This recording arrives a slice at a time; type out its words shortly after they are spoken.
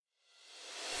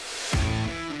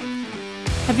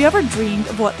Have you ever dreamed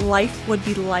of what life would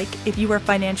be like if you were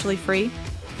financially free?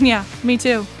 Yeah, me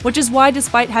too. Which is why,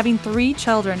 despite having 3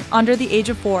 children under the age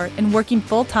of 4 and working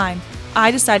full-time, I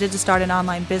decided to start an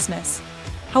online business.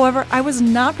 However, I was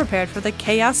not prepared for the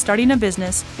chaos starting a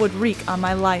business would wreak on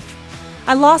my life.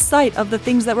 I lost sight of the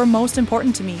things that were most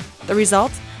important to me. The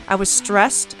result? I was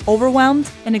stressed, overwhelmed,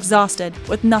 and exhausted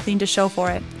with nothing to show for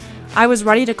it. I was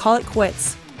ready to call it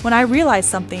quits when I realized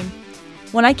something.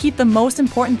 When I keep the most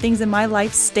important things in my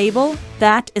life stable,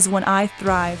 that is when I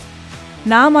thrive.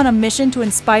 Now I'm on a mission to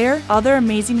inspire other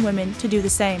amazing women to do the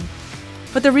same.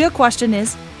 But the real question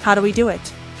is, how do we do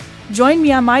it? Join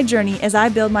me on my journey as I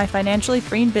build my financially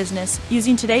freeing business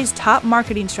using today's top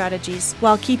marketing strategies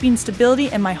while keeping stability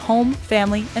in my home,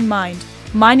 family, and mind.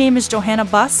 My name is Johanna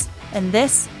Buss, and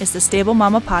this is the Stable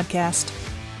Mama Podcast.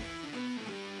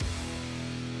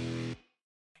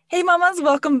 Hey mamas,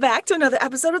 welcome back to another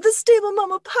episode of the Stable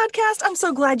Mama Podcast. I'm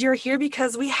so glad you're here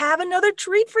because we have another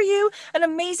treat for you, an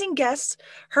amazing guest.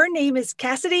 Her name is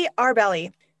Cassidy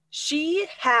Arbelli. She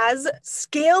has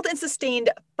scaled and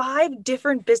sustained 5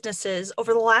 different businesses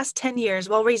over the last 10 years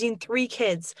while raising 3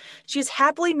 kids. She is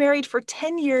happily married for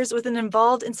 10 years with an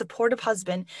involved and supportive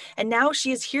husband, and now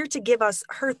she is here to give us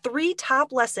her 3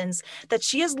 top lessons that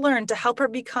she has learned to help her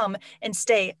become and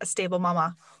stay a stable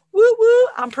mama. Woo woo!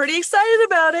 I'm pretty excited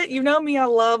about it. You know me, I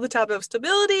love the topic of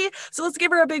stability. So let's give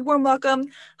her a big warm welcome.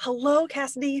 Hello,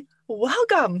 Cassidy.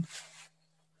 Welcome.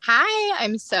 Hi,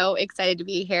 I'm so excited to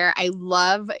be here. I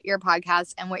love your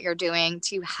podcast and what you're doing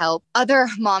to help other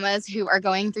mamas who are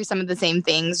going through some of the same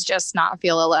things just not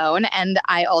feel alone. And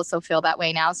I also feel that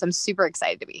way now. So I'm super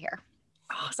excited to be here.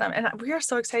 Awesome. And we are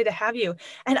so excited to have you.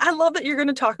 And I love that you're going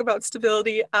to talk about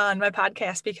stability on my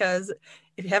podcast because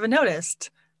if you haven't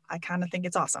noticed, I kind of think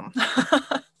it's awesome.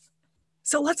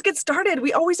 So let's get started.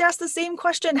 We always ask the same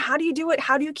question. How do you do it?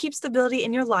 How do you keep stability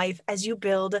in your life as you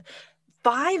build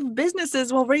 5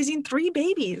 businesses while raising 3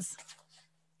 babies?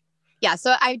 Yeah,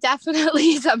 so I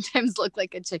definitely sometimes look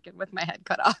like a chicken with my head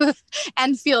cut off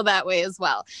and feel that way as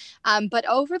well. But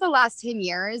over the last 10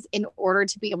 years, in order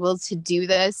to be able to do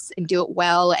this and do it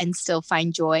well and still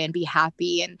find joy and be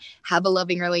happy and have a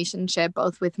loving relationship,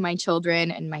 both with my children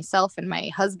and myself and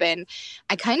my husband,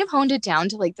 I kind of honed it down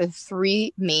to like the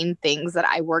 3 main things that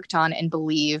I worked on and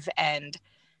believe and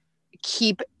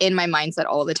keep in my mindset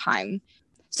all the time.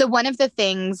 So one of the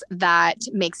things that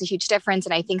makes a huge difference,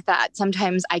 and I think that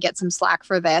sometimes I get some slack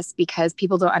for this because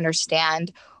people don't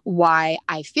understand why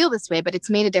I feel this way, but it's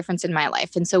made a difference in my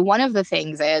life. And so one of the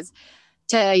things is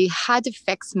I had to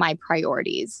fix my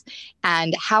priorities.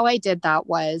 And how I did that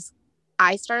was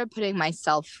I started putting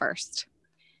myself first.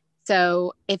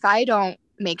 So if I don't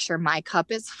make sure my cup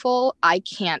is full, I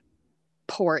can't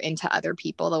pour into other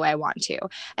people the way I want to.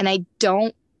 And I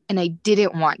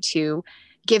didn't want to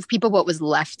give people what was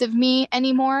left of me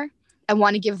anymore. I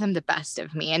want to give them the best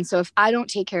of me. And so if I don't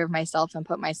take care of myself and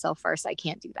put myself first, I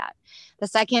can't do that. The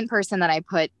second person that I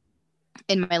put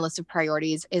in my list of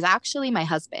priorities is actually my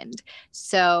husband.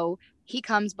 So he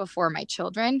comes before my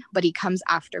children, but he comes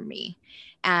after me.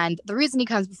 And the reason he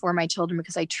comes before my children,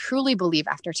 because I truly believe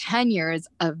after 10 years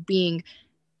of being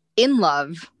in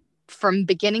love from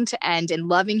beginning to end and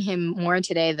loving him more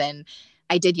today than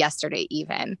I did yesterday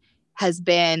even, has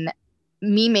been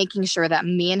me making sure that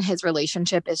me and his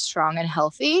relationship is strong and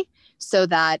healthy so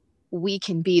that we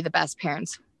can be the best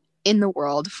parents in the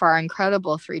world for our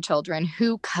incredible 3 children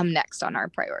who come next on our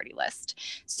priority list.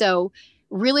 So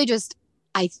really just,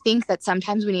 I think that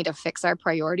sometimes we need to fix our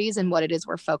priorities and what it is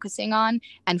we're focusing on.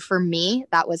 And for me,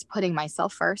 that was putting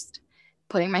myself first,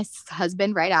 putting my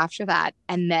husband right after that,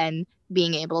 and then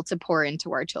being able to pour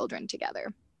into our children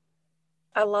together.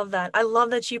 I love that. I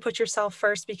love that you put yourself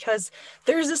first because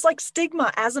there's this like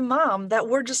stigma as a mom that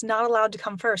we're just not allowed to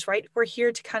come first, right? We're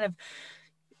here to kind of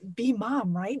be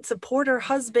mom, right? Support our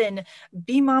husband,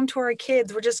 be mom to our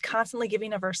kids. We're just constantly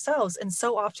giving of ourselves. And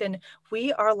so often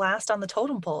we are last on the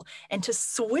totem pole. And to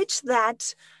switch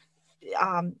that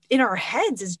in our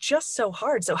heads is just so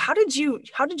hard. So how did you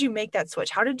make that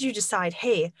switch? How did you decide,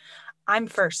 hey, I'm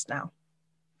first now?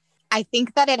 I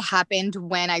think that it happened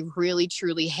when I really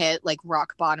truly hit like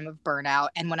rock bottom of burnout.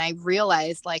 And when I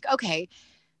realized like, okay,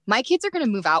 my kids are going to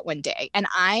move out one day and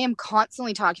I am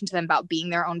constantly talking to them about being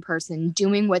their own person,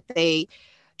 doing what they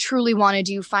truly want to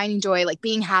do, finding joy, like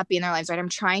being happy in their lives, right? I'm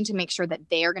trying to make sure that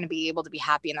they are going to be able to be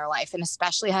happy in their life. And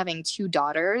especially having 2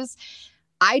 daughters,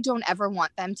 I don't ever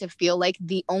want them to feel like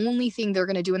the only thing they're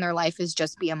going to do in their life is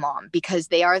just be a mom, because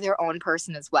they are their own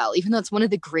person as well. Even though it's one of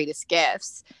the greatest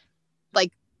gifts,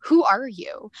 like, who are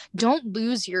you? Don't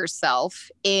lose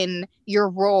yourself in your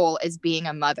role as being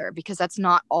a mother, because that's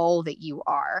not all that you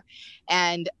are.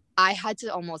 And I had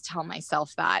to almost tell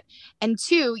myself that. And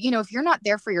two, if you're not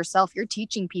there for yourself, you're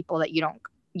teaching people that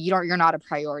you're not a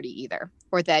priority either.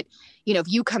 Or that, if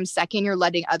you come second, you're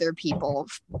letting other people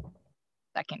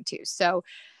second too. So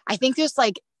I think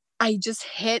I just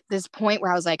hit this point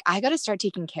where I was like, I got to start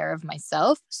taking care of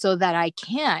myself so that I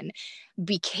can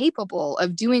be capable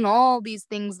of doing all these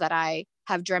things that I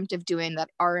have dreamt of doing that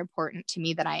are important to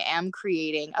me, that I am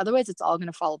creating. Otherwise, it's all going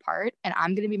to fall apart and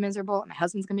I'm going to be miserable. And my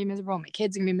husband's going to be miserable. And my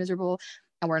kids are going to be miserable.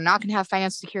 And we're not going to have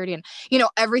financial security. And,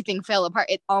 everything fell apart.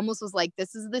 It almost was like,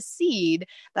 this is the seed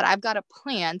that I've got to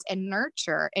plant and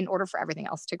nurture in order for everything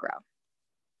else to grow.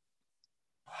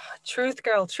 Truth,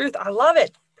 girl, truth. I love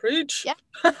it. Preach. Yeah.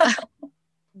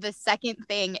 The second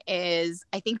thing is,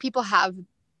 I think people have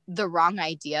the wrong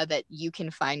idea that you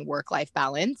can find work-life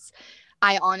balance.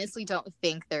 I honestly don't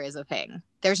think there is a thing.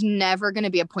 There's never going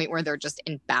to be a point where they're just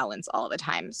in balance all the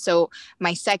time. So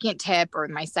my second tip, or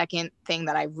my second thing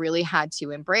that I really had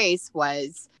to embrace,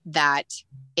 was that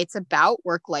it's about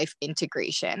work-life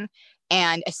integration.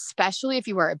 And especially if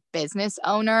you are a business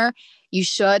owner, you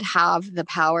should have the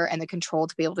power and the control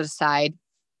to be able to decide,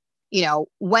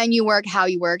 when you work, how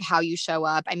you show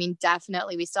up. I mean,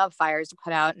 definitely we still have fires to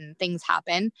put out and things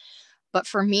happen. But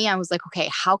for me, I was like, okay,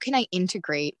 how can I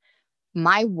integrate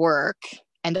my work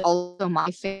and also my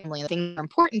family, the things that are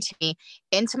important to me,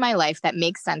 into my life that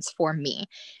makes sense for me?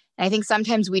 And I think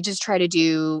sometimes we just try to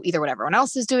do either what everyone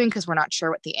else is doing because we're not sure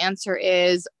what the answer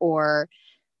is, or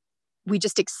we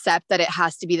just accept that it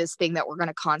has to be this thing that we're going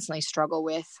to constantly struggle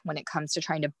with when it comes to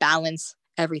trying to balance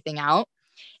everything out.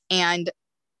 And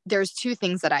there's two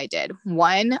things that I did.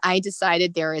 One, I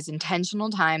decided there is intentional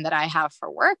time that I have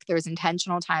for work. There's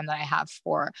intentional time that I have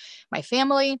for my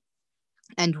family.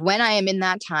 And when I am in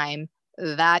that time,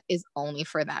 that is only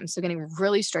for them. So getting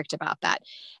really strict about that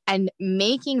and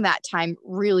making that time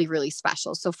really, really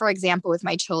special. So for example, with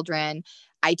my children,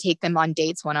 I take them on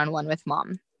dates one-on-one with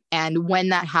mom. And when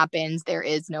that happens, there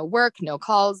is no work, no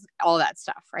calls, all that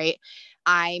stuff, right?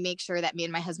 I make sure that me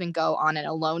and my husband go on an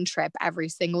alone trip every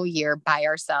single year by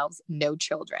ourselves, no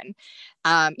children.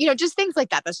 Just things like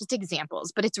that. That's just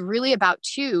examples. But it's really about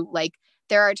too, like,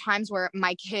 there are times where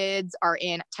my kids are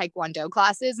in Taekwondo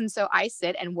classes. And so I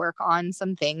sit and work on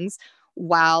some things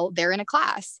while they're in a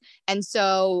class. And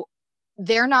so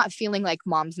they're not feeling like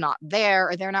mom's not there,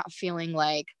 or they're not feeling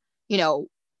like,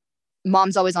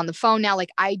 mom's always on the phone now. Like,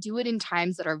 I do it in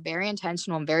times that are very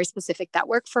intentional and very specific that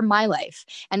work for my life.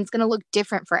 And it's going to look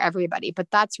different for everybody, but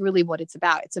that's really what it's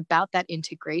about. It's about that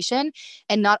integration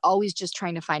and not always just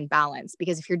trying to find balance,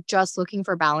 because if you're just looking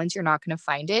for balance, you're not going to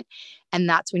find it. And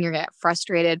that's when you're going to get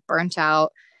frustrated, burnt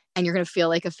out, and you're going to feel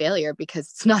like a failure because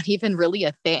it's not even really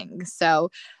a thing. So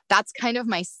that's kind of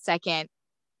my second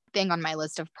thing on my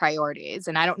list of priorities.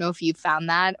 And I don't know if you found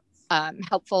that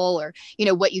helpful, or,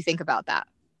 what you think about that.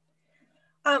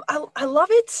 I love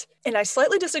it, and I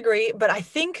slightly disagree, but I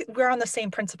think we're on the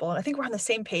same principle, and I think we're on the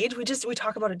same page. We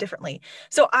talk about it differently.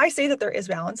 So I say that there is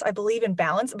balance. I believe in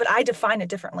balance, but I define it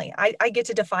differently. I get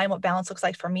to define what balance looks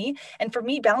like for me. And for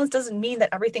me, balance doesn't mean that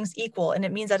everything's equal, and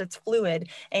it means that it's fluid,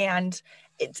 and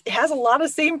it has a lot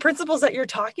of same principles that you're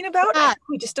talking about. Yeah.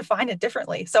 We just define it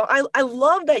differently. So I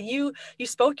love that you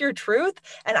spoke your truth,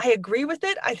 and I agree with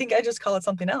it. I think I just call it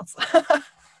something else.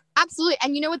 Absolutely.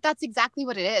 And you know what? That's exactly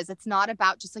what it is. It's not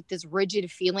about just like this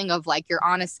rigid feeling of like you're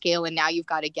on a scale and now you've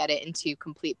got to get it into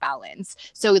complete balance.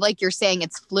 So like you're saying,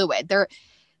 it's fluid. There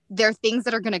are things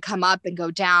that are going to come up and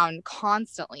go down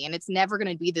constantly. And it's never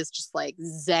going to be this just like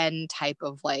Zen type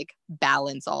of like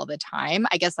balance all the time.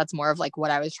 I guess that's more of like what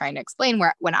I was trying to explain,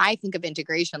 where when I think of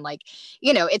integration, like,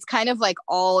 it's kind of like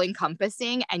all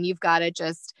encompassing, and you've got to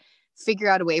just figure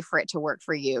out a way for it to work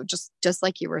for you, just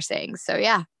like you were saying. So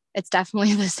yeah. It's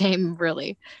definitely the same,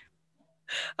 really.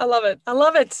 I love it. I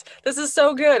love it. This is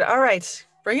so good. All right,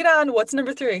 bring it on. What's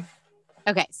number 3?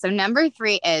 Okay, so number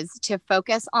 3 is to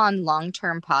focus on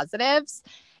long-term positives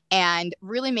and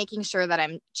really making sure that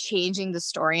I'm changing the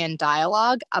story and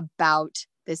dialogue about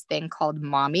this thing called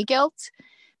mommy guilt.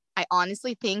 I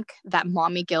honestly think that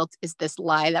mommy guilt is this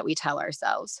lie that we tell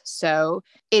ourselves. So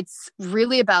it's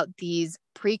really about these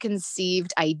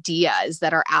preconceived ideas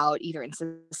that are out either in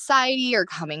society or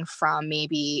coming from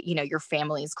maybe, your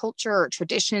family's culture or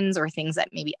traditions or things that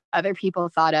maybe other people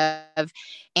thought of.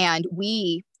 And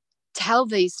we tell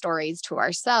these stories to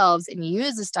ourselves and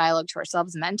use this dialogue to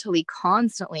ourselves mentally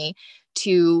constantly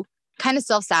to kind of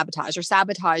self-sabotage or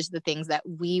sabotage the things that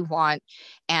we want,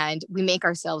 and we make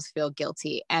ourselves feel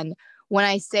guilty. And when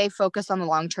I say focus on the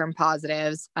long-term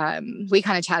positives, we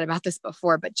kind of chatted about this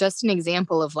before, but just an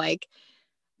example of like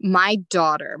my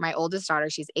oldest daughter,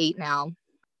 she's 8 now.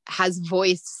 has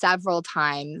voiced several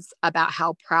times about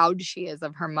how proud she is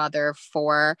of her mother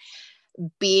for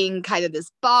being kind of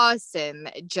this boss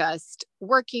and just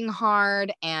working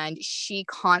hard. And she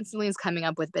constantly is coming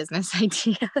up with business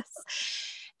ideas.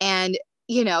 And,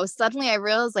 suddenly I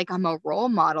realized like I'm a role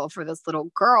model for this little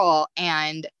girl,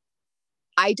 and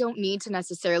I don't need to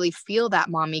necessarily feel that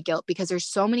mommy guilt because there's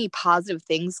so many positive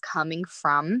things coming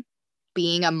from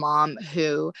being a mom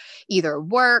who either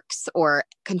works or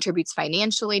contributes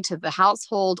financially to the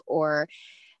household or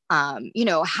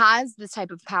has this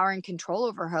type of power and control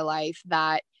over her life,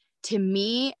 that to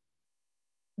me,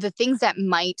 the things that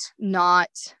might not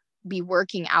be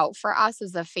working out for us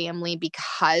as a family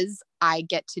because I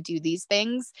get to do these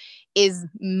things is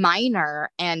minor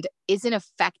and isn't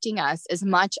affecting us as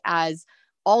much as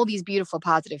all these beautiful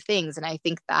positive things. And I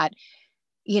think that,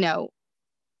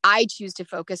 I choose to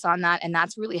focus on that. And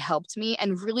that's really helped me,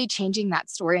 and really changing that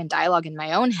story and dialogue in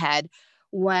my own head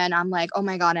when I'm like, oh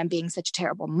my God, I'm being such a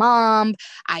terrible mom.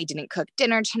 I didn't cook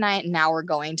dinner tonight. And now we're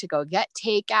going to go get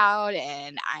takeout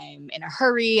and I'm in a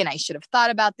hurry and I should have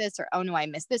thought about this, or, oh no, I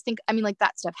missed this thing. I mean, like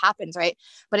that stuff happens, right?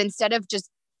 But instead of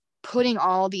just putting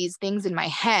all these things in my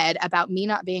head about me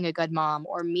not being a good mom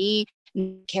or me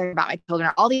caring about my children,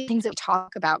 or all these things that we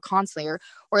talk about constantly,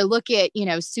 or look at,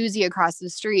 Susie across the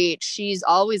street, she's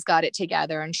always got it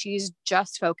together and she's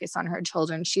just focused on her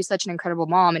children. She's such an incredible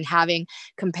mom, and having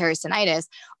comparisonitis,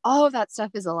 all of that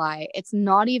stuff is a lie. It's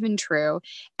not even true.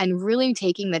 And really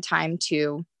taking the time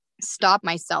to stop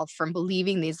myself from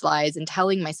believing these lies and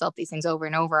telling myself these things over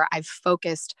and over, I've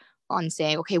focused on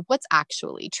saying, okay, what's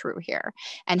actually true here?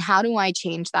 And how do I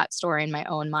change that story in my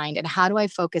own mind? And how do I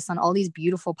focus on all these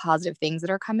beautiful, positive things that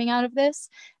are coming out of this,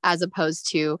 as opposed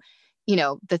to,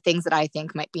 the things that I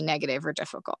think might be negative or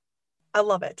difficult? I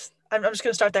love it. I'm just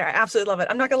going to start there. I absolutely love it.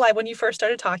 I'm not going to lie. When you first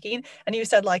started talking and you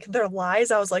said like they're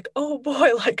lies, I was like, oh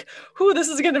boy, like, this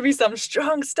is going to be some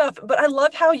strong stuff. But I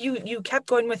love how you kept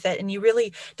going with it, and you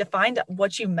really defined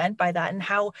what you meant by that, and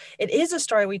how it is a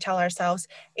story we tell ourselves,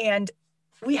 and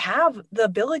we have the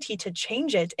ability to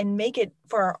change it and make it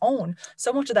for our own.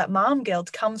 So much of that mom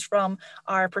guilt comes from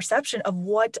our perception of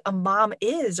what a mom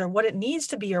is, or what it needs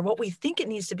to be, or what we think it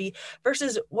needs to be,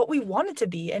 versus what we want it to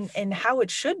be and how it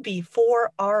should be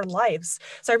for our lives.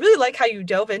 So I really like how you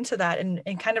dove into that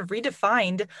and kind of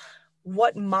redefined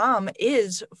what mom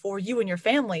is for you and your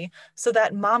family, so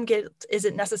that mom guilt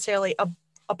isn't necessarily a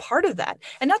part of that.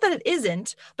 And not that it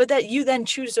isn't, but that you then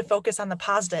choose to focus on the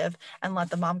positive and let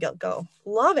the mom guilt go.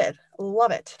 Love it.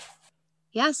 Love it.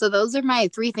 Yeah. So those are my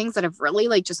 3 things that have really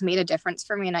like just made a difference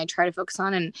for me, and I try to focus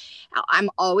on, and I'm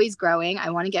always growing. I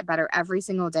want to get better every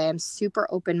single day. I'm super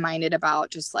open-minded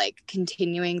about just like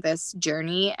continuing this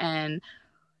journey, and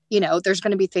there's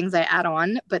going to be things I add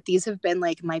on, but these have been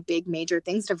like my big major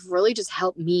things that have really just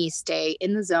helped me stay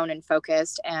in the zone and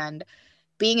focused, and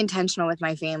being intentional with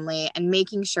my family, and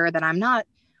making sure that I'm not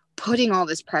putting all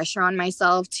this pressure on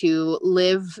myself to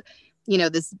live,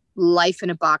 this life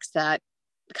in a box that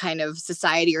kind of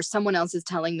society or someone else is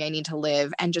telling me I need to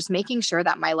live, and just making sure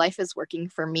that my life is working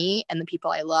for me and the people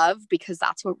I love, because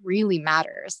that's what really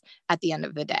matters at the end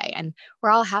of the day. And we're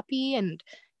all happy, and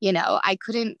I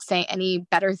couldn't say any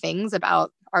better things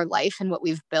about our life and what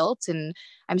we've built. And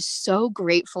I'm so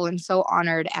grateful and so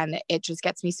honored. And it just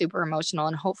gets me super emotional.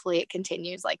 And hopefully it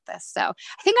continues like this. So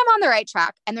I think I'm on the right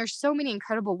track. And there's so many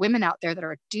incredible women out there that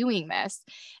are doing this.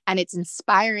 And it's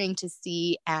inspiring to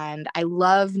see. And I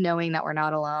love knowing that we're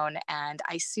not alone. And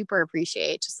I super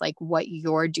appreciate just like what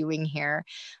you're doing here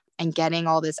and getting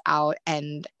all this out,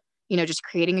 and, just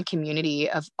creating a community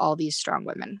of all these strong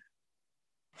women.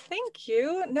 Thank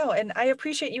you. No, and I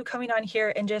appreciate you coming on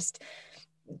here and just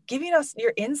giving us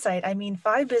your insight. I mean,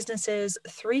 5 businesses,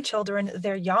 3 children,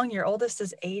 they're young. Your oldest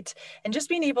is 8. And just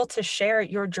being able to share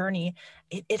your journey,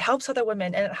 it helps other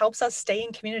women, and it helps us stay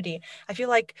in community. I feel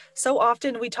like so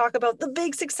often we talk about the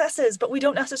big successes, but we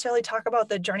don't necessarily talk about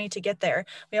the journey to get there.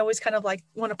 We always kind of like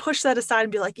want to push that aside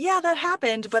and be like, yeah, that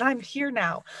happened, but I'm here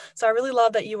now. So I really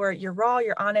love that you're raw,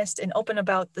 you're honest and open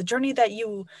about the journey that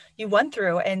you went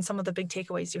through and some of the big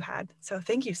takeaways you had. So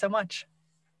thank you so much.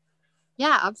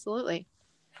 Yeah, absolutely.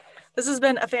 This has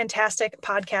been a fantastic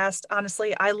podcast.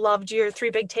 Honestly, I loved your 3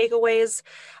 big takeaways.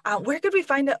 Where could we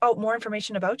find out more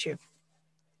information about you?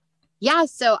 Yeah,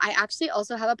 so I actually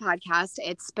also have a podcast.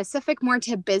 It's specific more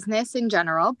to business in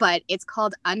general, but it's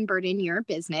called Unburden Your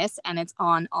Business, and it's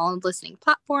on all listening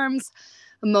platforms,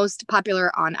 most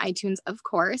popular on iTunes, of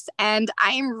course. And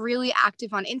I am really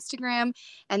active on Instagram.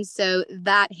 And so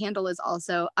that handle is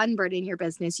also Unburden Your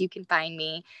Business. You can find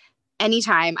me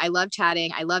anytime. I love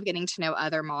chatting. I love getting to know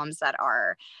other moms that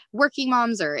are working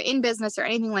moms or in business or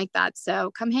anything like that.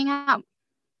 So come hang out.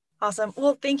 Awesome.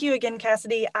 Well, thank you again,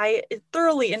 Cassidy. I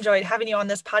thoroughly enjoyed having you on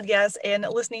this podcast and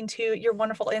listening to your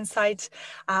wonderful insights.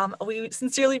 We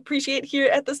sincerely appreciate here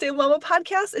at the Stable Mama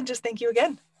podcast, and just thank you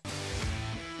again.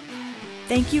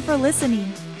 Thank you for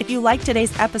listening. If you liked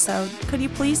today's episode, could you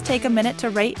please take a minute to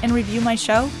rate and review my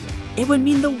show? It would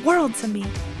mean the world to me.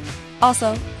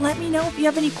 Also, let me know if you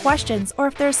have any questions or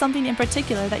if there's something in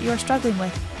particular that you are struggling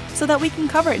with so that we can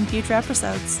cover it in future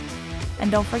episodes.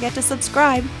 And don't forget to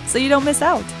subscribe so you don't miss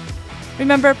out.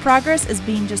 Remember, progress is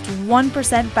being just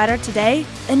 1% better today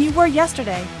than you were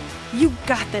yesterday. You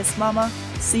got this, Mama.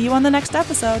 See you on the next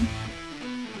episode.